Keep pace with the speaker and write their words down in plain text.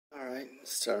Alright,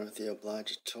 starting with the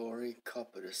obligatory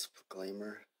couplet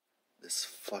disclaimer. This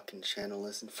fucking channel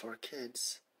isn't for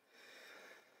kids.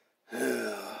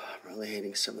 I'm really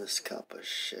hating some of this couplet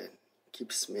shit.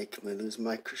 Keeps making me lose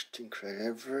my Christian cred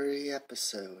every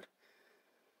episode.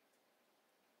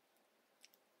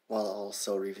 While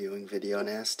also reviewing video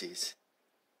nasties.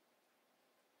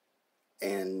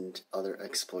 And other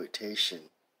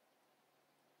exploitation.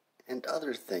 And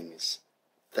other things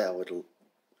that would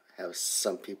have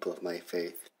some people of my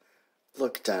faith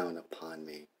look down upon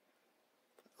me.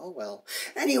 Oh well.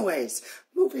 Anyways,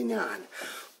 moving on.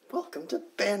 Welcome to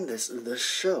the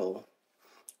show.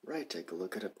 Right, take a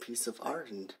look at a piece of art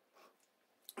and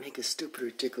make a stupid,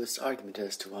 ridiculous argument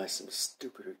as to why some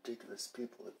stupid, ridiculous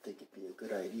people would think it'd be a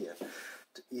good idea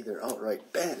to either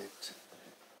outright ban it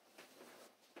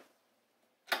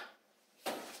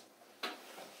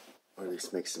or at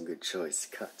least make some good choice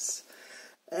cuts.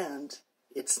 And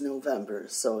it's November,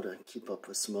 so to keep up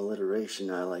with some alliteration,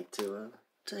 I like to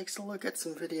take a look at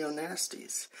some video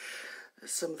nasties.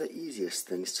 Some of the easiest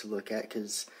things to look at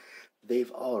because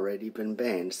they've already been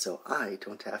banned, so I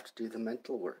don't have to do the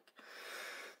mental work.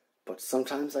 But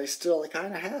sometimes I still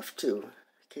kind of have to.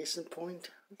 Case in point,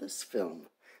 this film.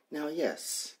 Now,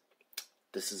 yes,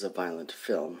 this is a violent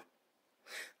film.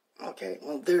 Okay,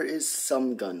 well, there is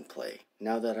some gunplay.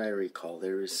 Now that I recall,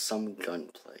 there is some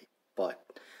gunplay, but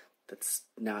that's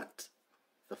not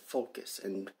the focus.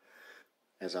 And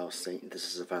as I was saying,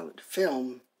 this is a violent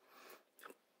film,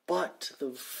 but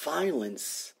the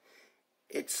violence,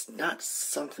 it's not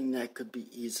something that could be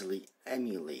easily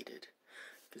emulated.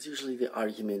 Because usually the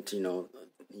argument,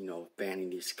 banning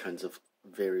these kinds of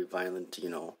very violent,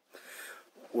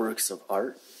 works of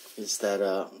art is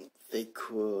that they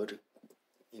could,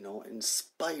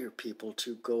 inspire people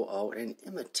to go out and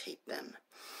imitate them.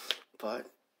 But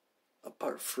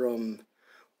apart from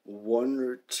one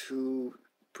or two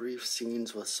brief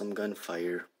scenes with some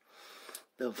gunfire,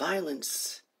 the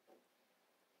violence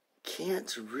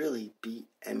can't really be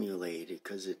emulated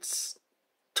because it's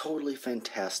totally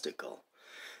fantastical.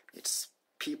 It's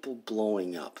people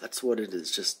blowing up. That's what it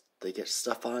is. Just they get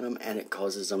stuff on them and it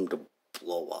causes them to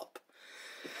blow up.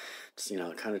 It's,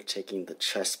 kind of taking the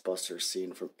chest buster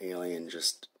scene from Alien,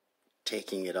 just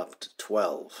taking it up to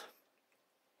 12.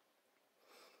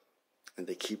 And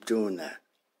they keep doing that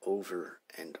over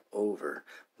and over.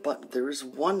 But there is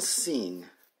one scene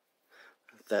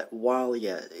that while,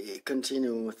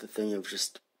 continuing with the thing of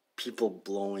just people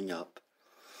blowing up,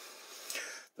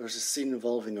 there's a scene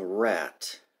involving a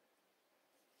rat.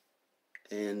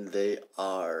 And they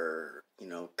are,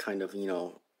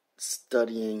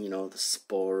 studying, the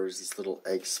spores, these little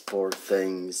egg spore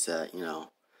things that,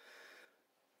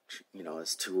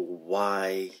 as to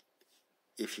why,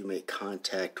 if you make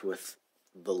contact with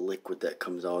the liquid that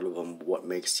comes out of them, what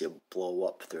makes you blow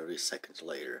up 30 seconds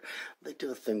later. They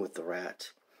do a thing with the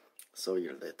rat. So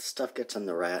the stuff gets on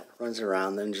the rat, runs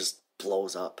around, then just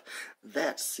blows up.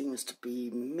 That seems to be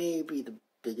maybe the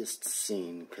biggest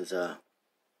scene, because,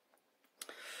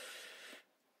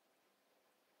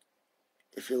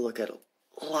 if you look at a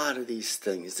lot of these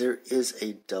things, there is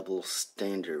a double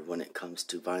standard when it comes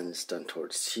to violence done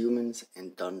towards humans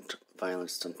and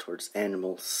violence done towards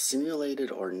animals,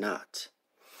 simulated or not.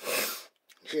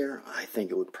 Here, I think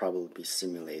it would probably be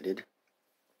simulated.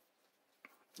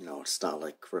 It's not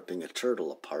like ripping a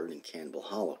turtle apart in Cannibal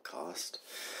Holocaust.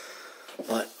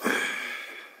 But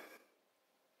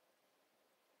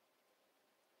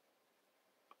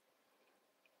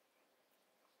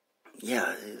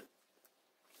yeah,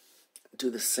 do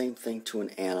the same thing to an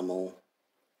animal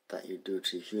that you do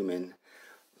to a human.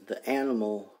 The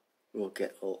animal will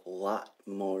get a lot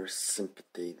more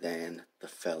sympathy than the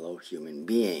fellow human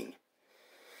being.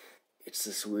 It's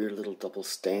this weird little double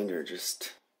standard.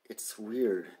 It's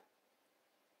weird.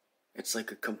 It's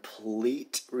like a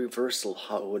complete reversal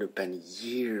how it would have been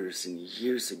years and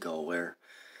years ago, where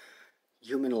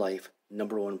human life,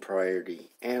 number one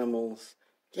priority. Animals,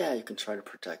 yeah, you can try to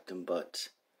protect them, but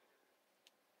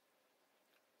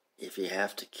if you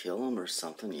have to kill them or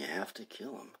something, you have to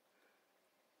kill them.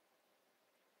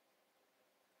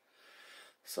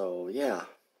 So, yeah.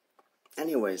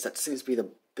 Anyways, that seems to be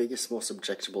the biggest, most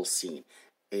objectionable scene.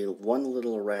 One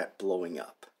little rat blowing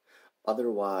up.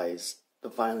 Otherwise, the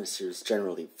violence here is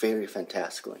generally very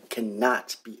fantastical and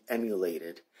cannot be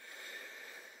emulated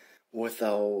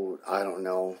without,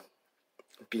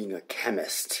 being a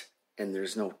chemist. And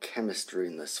there's no chemistry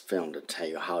in this film to tell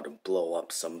you how to blow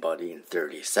up somebody in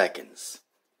 30 seconds.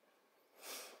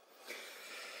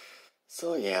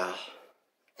 So yeah.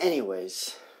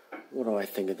 Anyways, what do I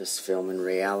think of this film in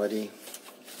reality?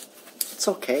 It's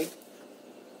okay.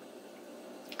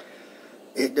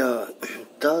 It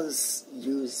does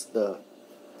use the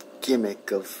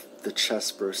gimmick of the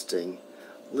chest bursting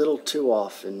a little too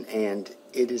often, and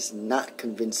it is not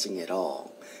convincing at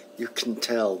all. You can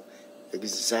tell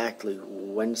exactly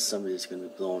when somebody's going to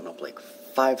be blown up, like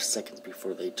 5 seconds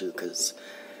before they do, because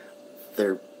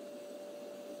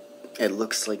it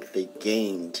looks like they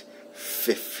gained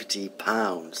 50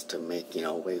 pounds to make,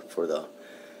 wait for the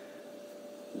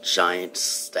giant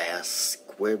ass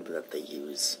squib that they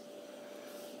use.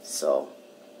 So,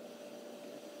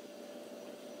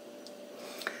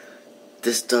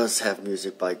 this does have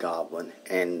music by Goblin,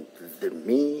 and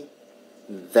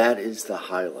that is the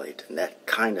highlight, and that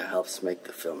kind of helps make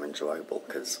the film enjoyable,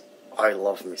 because I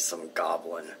love me some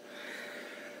Goblin.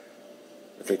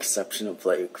 With the exception of,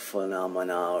 like,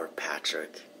 Phenomena or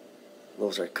Patrick.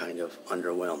 Those are kind of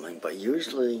underwhelming, but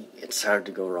usually it's hard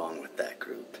to go wrong with that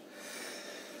group.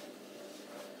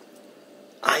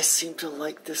 I seem to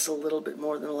like this a little bit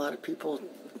more than a lot of people.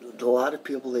 A lot of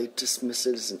people, they dismiss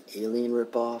it as an Alien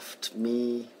ripoff. To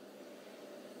me,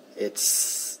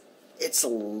 it's a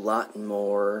lot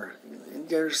more.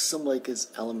 There's some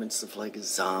elements of like a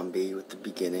zombie with the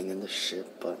beginning and the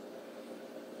ship, but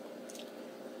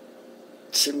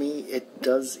to me, it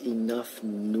does enough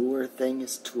newer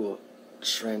things to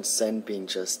transcend being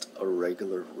just a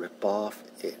regular ripoff.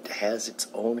 It has its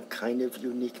own kind of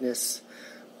uniqueness,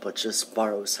 but just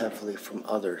borrows heavily from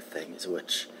other things,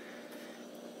 which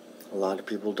a lot of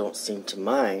people don't seem to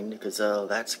mind, because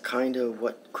that's kind of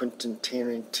what Quentin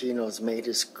Tarantino's made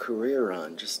his career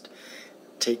on, just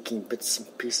taking bits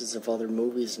and pieces of other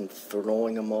movies and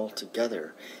throwing them all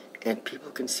together. And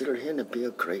people consider him to be a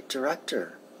great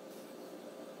director.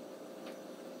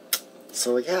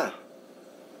 So yeah.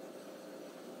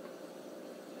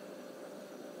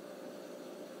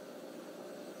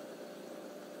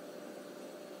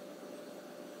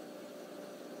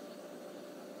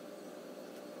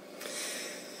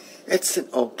 It's an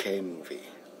okay movie.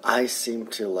 I seem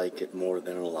to like it more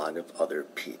than a lot of other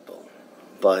people.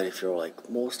 But if you're like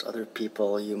most other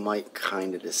people, you might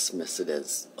kind of dismiss it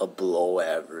as a below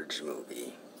average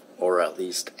movie. Or at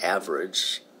least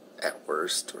average at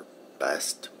worst, or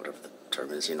best, whatever the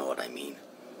term is, you know what I mean.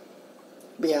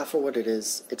 But yeah, for what it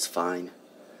is, it's fine.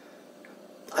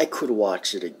 I could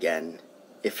watch it again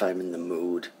if I'm in the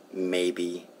mood,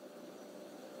 maybe.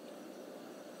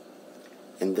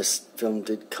 And this film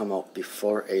did come out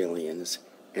before Aliens,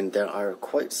 and there are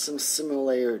quite some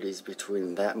similarities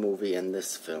between that movie and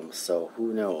this film, so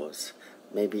who knows?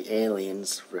 Maybe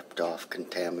Aliens ripped off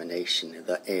Contamination,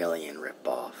 the Alien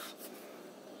ripoff.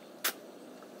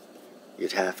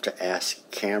 You'd have to ask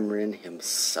Cameron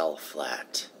himself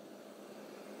that.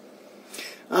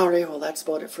 Alright, well that's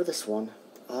about it for this one.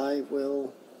 I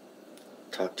will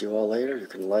talk to you all later. You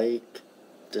can like,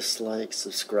 dislike,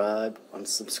 subscribe,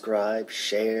 unsubscribe,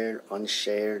 share,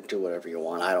 unshare, do whatever you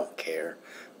want. I don't care.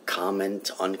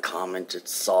 Comment, uncomment,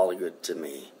 it's all good to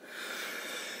me.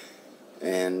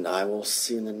 And I will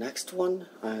see you in the next one.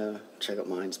 Check out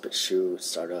mine, Shoot,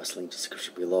 Stardust, link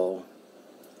description below.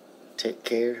 Take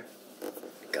care.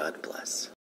 God bless.